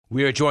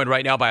We are joined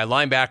right now by a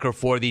linebacker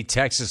for the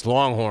Texas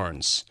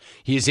Longhorns.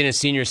 He is in his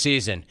senior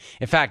season.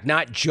 In fact,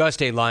 not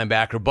just a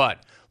linebacker,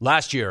 but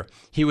last year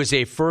he was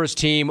a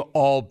first-team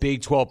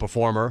All-Big 12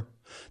 performer,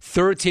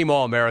 third-team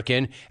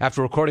All-American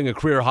after recording a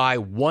career-high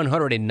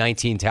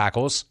 119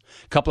 tackles,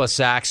 a couple of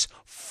sacks,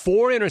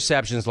 4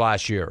 interceptions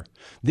last year.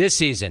 This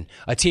season,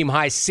 a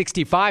team-high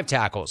 65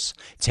 tackles,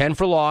 10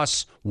 for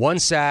loss, 1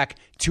 sack,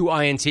 2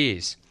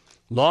 INTs.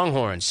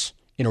 Longhorns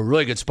in a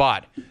really good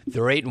spot.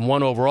 They're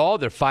 8-1 overall.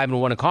 They're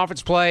 5-1 in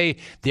conference play.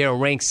 They're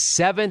ranked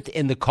 7th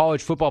in the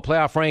college football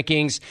playoff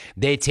rankings.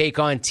 They take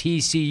on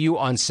TCU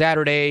on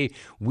Saturday.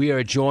 We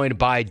are joined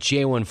by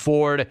Jaylan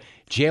Ford.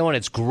 Jaylan,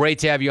 it's great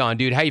to have you on,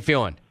 dude. How you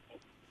feeling?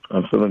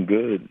 I'm feeling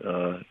good.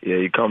 Yeah,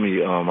 you called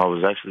me. I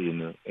was actually in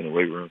the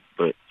weight room,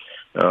 but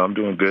I'm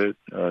doing good.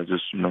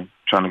 Just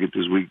trying to get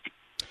this week.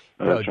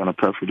 Trying to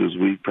prep for this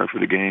week, prep for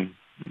the game.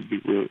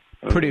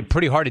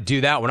 Pretty hard to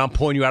do that when I'm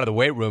pulling you out of the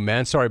weight room,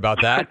 man. Sorry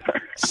about that.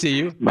 See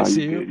you. No,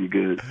 See you. you. You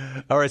good?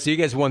 All right, so you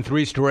guys won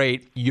 3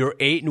 straight. You're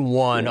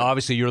 8-1. Yeah.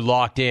 Obviously, you're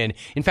locked in.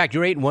 In fact,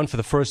 you're 8-1 for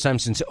the first time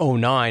since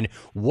 2009.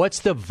 What's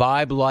the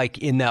vibe like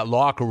in that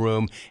locker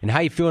room, and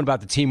how you feeling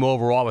about the team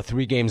overall with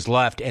 3 games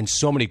left and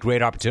so many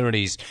great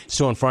opportunities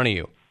still in front of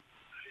you?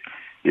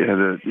 Yeah,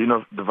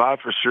 the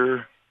vibe for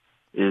sure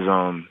is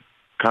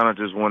kind of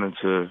just wanting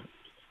to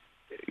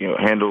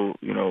handle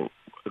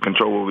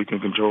control what we can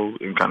control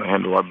and kind of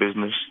handle our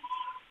business.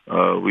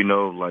 We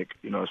know,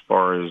 as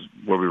far as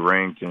where we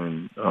ranked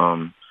and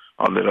all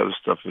that other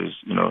stuff is,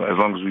 as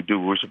long as we do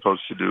what we're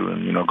supposed to do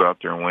and, go out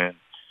there and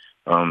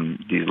win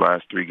these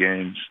last 3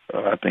 games,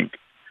 I think,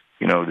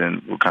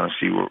 then we'll kind of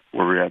see where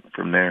we're at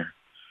from there.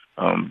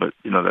 But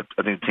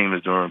I think the team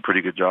is doing a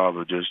pretty good job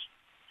of just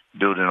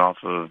building off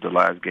of the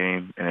last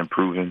game and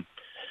improving.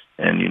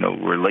 And,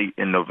 we're late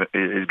in November.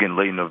 It's getting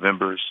late in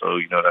November, so,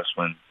 that's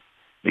when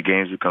the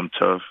games become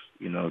tough.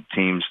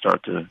 Teams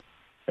start to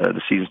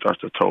the season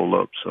starts to toll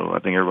up. So I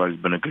think everybody's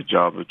done a good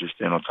job of just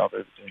staying on top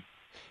of everything.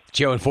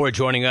 Jaylan Ford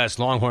joining us,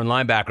 Longhorn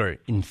linebacker.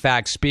 In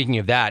fact, speaking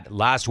of that,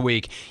 last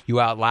week you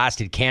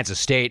outlasted Kansas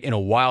State in a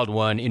wild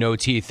one in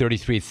OT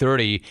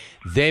 33-30.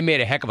 They made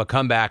a heck of a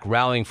comeback,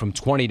 rallying from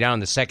 20 down in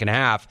the second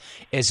half.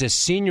 As a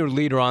senior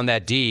leader on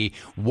that D,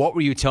 what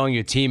were you telling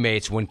your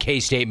teammates when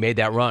K-State made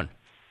that run?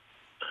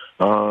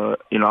 I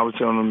was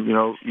telling them,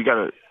 you got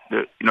to,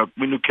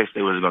 we knew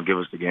K-State was going to give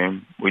us the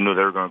game. We knew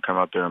they were going to come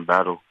out there and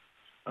battle.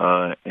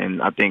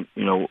 And I think,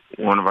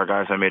 one of our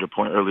guys that made a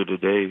point earlier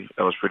today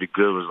that was pretty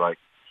good was like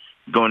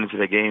going into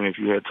the game, if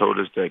you had told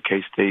us that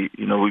K-State,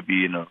 we'd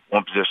be in a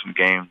one-possession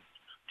game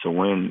to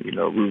win,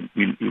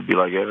 we'd be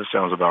like, yeah, that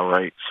sounds about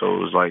right. So it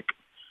was like,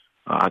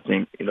 I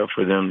think,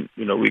 for them,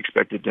 we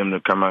expected them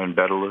to come out and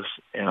battle us.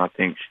 And I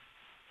think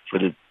for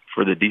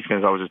the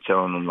defense, I was just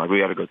telling them, like, we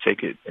got to go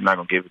take it. They're not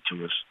going to give it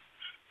to us.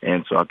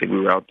 And so I think we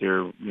were out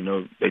there,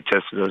 they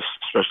tested us,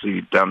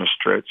 especially down the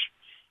stretch.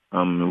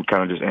 And we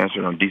kind of just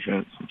answered on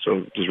defense. And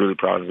so just really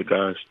proud of the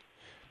guys.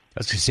 I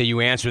was going to say, you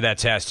answered that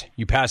test.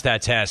 You passed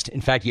that test.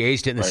 In fact, you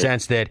aced it in the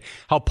sense that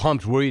how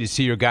pumped were you to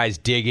see your guys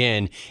dig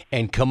in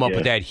and come up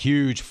with that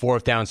huge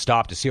 4th down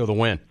stop to seal the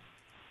win?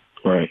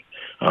 Right.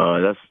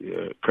 That's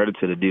credit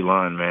to the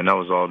D-line, man. That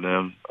was all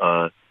them.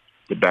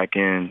 The back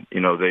end,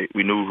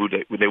 we knew who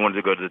they wanted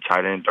to go to the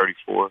tight end,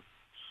 34.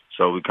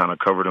 So we kind of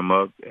covered him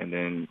up and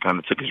then kind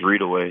of took his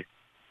read away.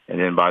 And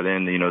then by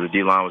then, the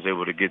D-line was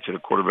able to get to the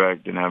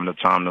quarterback, didn't have enough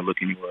time to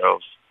look anywhere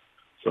else.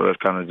 So that's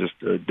kind of just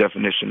the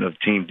definition of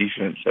team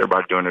defense,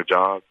 everybody doing their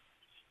job.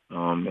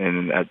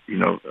 Enough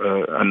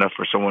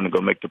for someone to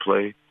go make the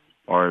play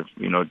or,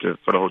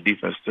 for the whole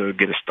defense to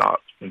get a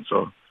stop. And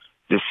so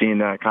just seeing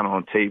that kind of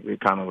on tape,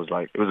 it kind of was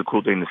like, it was a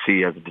cool thing to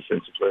see as a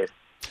defensive player.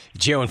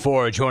 Jaylan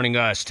Ford joining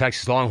us,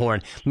 Texas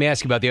Longhorn. Let me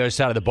ask you about the other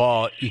side of the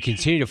ball. You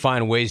continue to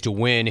find ways to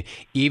win,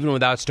 even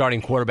without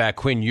starting quarterback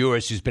Quinn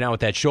Ewers, who's been out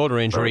with that shoulder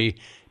injury. Right.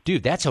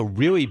 Dude, that's a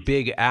really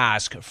big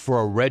ask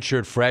for a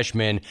redshirt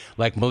freshman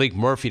like Malik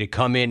Murphy to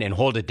come in and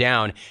hold it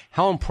down.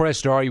 How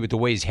impressed are you with the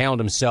way he's handled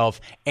himself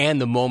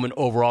and the moment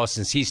overall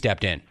since he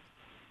stepped in?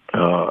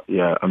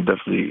 Yeah, I'm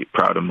definitely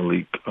proud of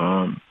Malik.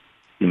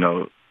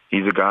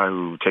 He's a guy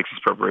who takes his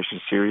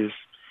preparation serious.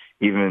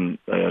 Even,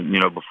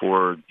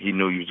 before he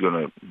knew he was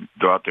going to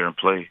go out there and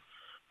play.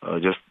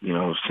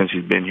 Since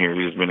he's been here,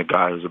 he's been a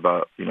guy who's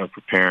about,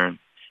 preparing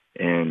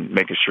and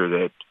making sure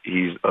that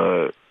he's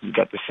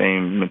got the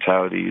same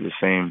mentality, the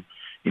same,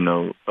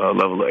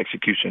 level of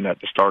execution that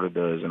the starter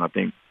does. And I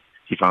think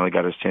he finally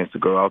got his chance to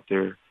go out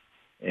there.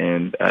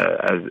 And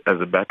as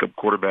a backup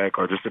quarterback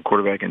or just a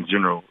quarterback in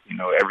general,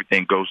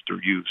 everything goes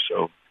through you.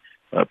 So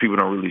people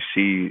don't really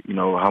see,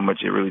 how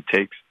much it really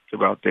takes to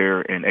go out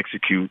there and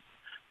execute.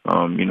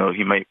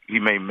 He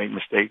may make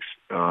mistakes.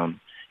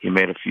 He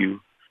made a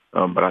few,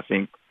 but I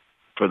think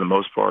for the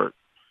most part,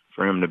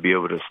 for him to be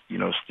able to,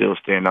 still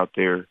stand out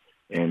there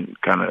and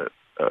kind of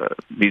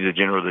be the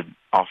general of the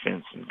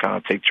offense and kind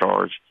of take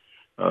charge,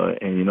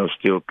 and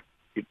still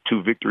get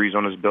 2 victories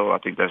on his belt, I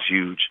think that's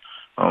huge.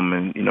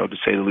 To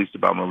say the least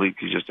about Malik,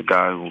 he's just a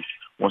guy who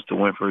wants to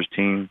win for his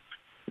team,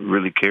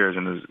 really cares,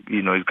 and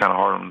he's kind of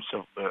hard on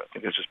himself. But I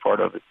think that's just part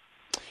of it.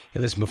 Hey,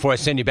 listen, before I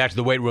send you back to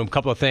the weight room, a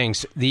couple of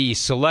things. The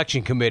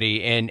selection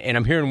committee, and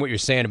I'm hearing what you're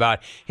saying about,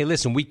 hey,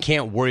 listen, we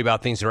can't worry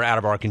about things that are out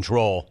of our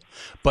control.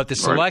 But the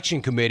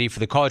selection committee for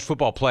the college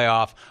football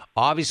playoff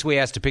obviously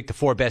has to pick the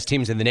 4 best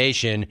teams in the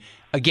nation.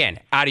 Again,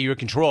 out of your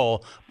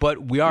control,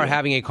 but we are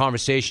having a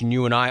conversation,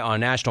 you and I, on a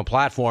national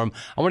platform.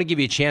 I want to give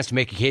you a chance to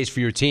make a case for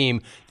your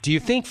team. Do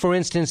you think, for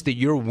instance, that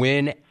your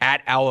win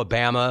at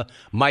Alabama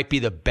might be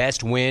the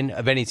best win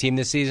of any team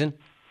this season?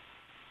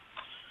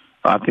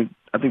 I think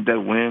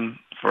that win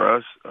for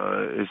us,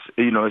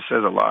 it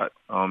says a lot.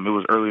 It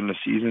was early in the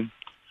season,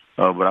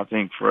 but I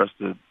think for us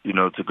to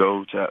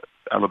go to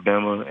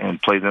Alabama and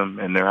play them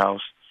in their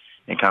house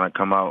and kind of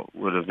come out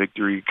with a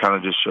victory kind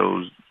of just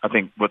shows, I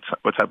think, what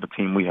type of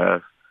team we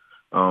have.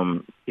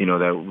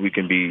 That we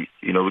can be,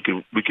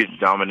 we can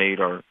dominate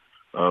our.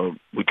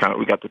 We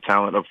got the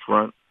talent up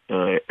front,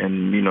 and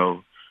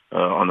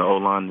on the O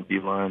line, the D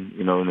line,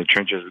 in the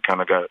trenches,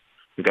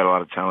 we got a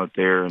lot of talent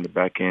there in the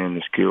back end,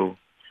 the skill.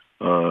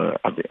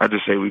 I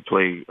just say we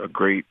play a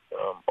great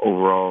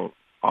overall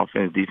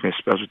offense, defense,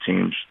 special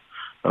teams.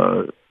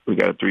 We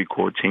got a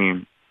 3-core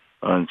team,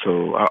 and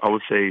so I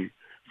would say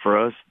for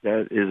us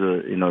that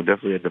is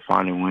definitely a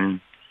defining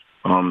win.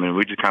 And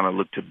we just kind of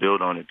look to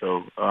build on it,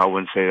 though. I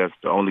wouldn't say that's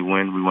the only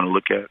win we want to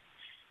look at,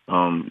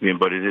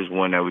 but it is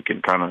one that we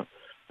can kind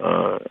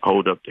of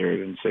hold up there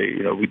and say,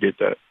 we did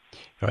that.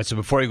 All right, so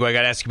before you go, I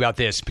got to ask you about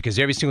this, because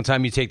every single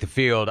time you take the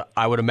field,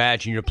 I would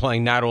imagine you're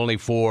playing not only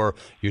for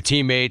your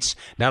teammates,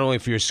 not only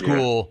for your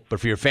school, but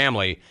for your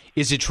family.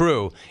 Is it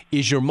true?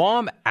 Is your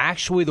mom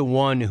actually the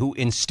one who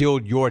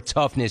instilled your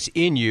toughness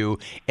in you,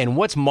 and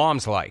what's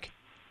mom's like?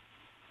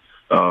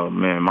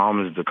 Man,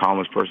 mom is the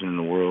calmest person in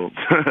the world.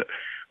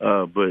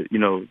 But,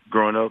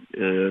 growing up,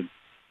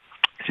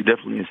 she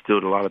definitely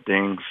instilled a lot of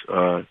things.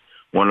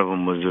 One of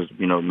them was just,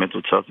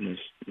 mental toughness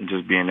and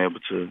just being able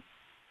to,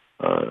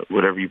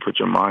 whatever you put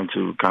your mind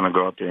to, kind of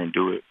go out there and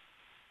do it.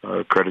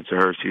 Credit to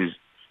her. She's,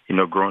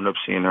 growing up,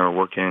 seeing her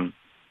working,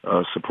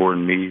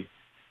 supporting me.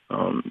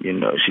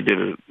 She did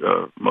it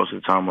most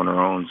of the time on her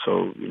own.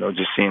 So,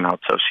 just seeing how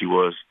tough she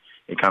was,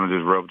 it kind of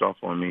just rubbed off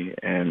on me.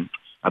 And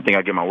I think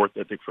I get my work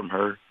ethic from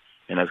her.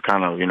 And that's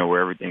kind of,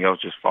 where everything else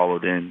just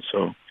followed in.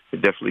 So I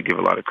definitely give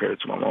a lot of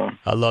credit to my mom.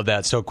 I love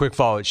that. So quick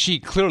follow. She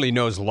clearly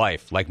knows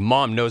life. Like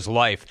mom knows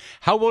life.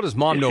 How well does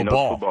mom know she knows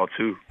ball? Football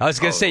too. I was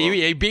going to say,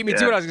 you beat me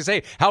to it. I was going to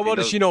say, how well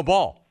does she know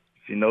ball?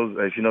 She knows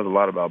a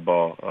lot about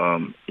ball.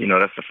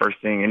 That's the first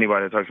thing.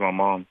 Anybody that talks to my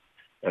mom,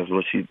 that's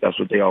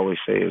what they always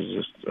say is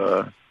just,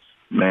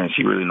 man,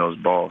 she really knows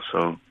ball.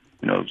 So,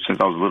 since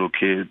I was a little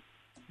kid,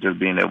 just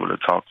being able to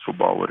talk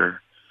football with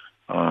her.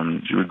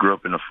 We grew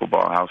up in a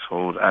football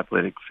household,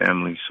 athletic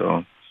family.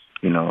 So,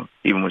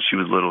 even when she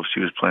was little, she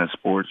was playing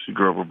sports. She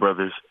grew up with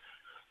brothers.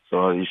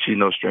 So she's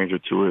no stranger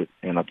to it.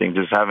 And I think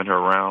just having her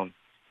around,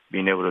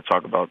 being able to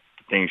talk about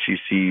the things she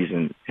sees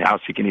and how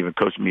she can even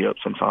coach me up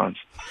sometimes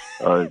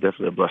is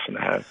definitely a blessing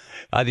to have.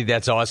 I think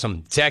that's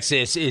awesome.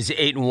 Texas is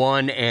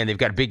 8-1, and they've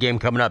got a big game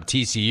coming up,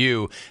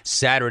 TCU,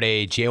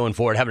 Saturday. Jaylan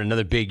Ford having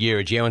another big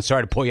year. Jaylan,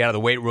 sorry to pull you out of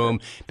the weight room.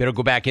 Better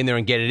go back in there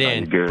and get it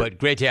in. Good. But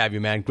great to have you,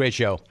 man. Great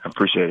show. I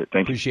appreciate it.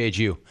 Thank you. Appreciate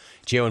you.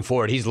 Jaylan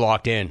Ford, he's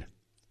locked in.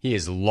 He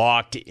is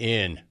locked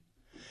in.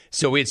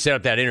 So we had set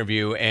up that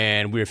interview,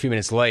 and we were a few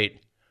minutes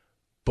late,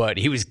 but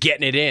he was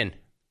getting it in.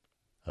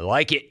 I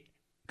like it.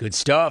 Good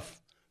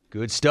stuff.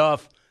 Good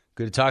stuff.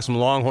 Good to talk some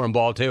Longhorn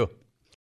ball, too.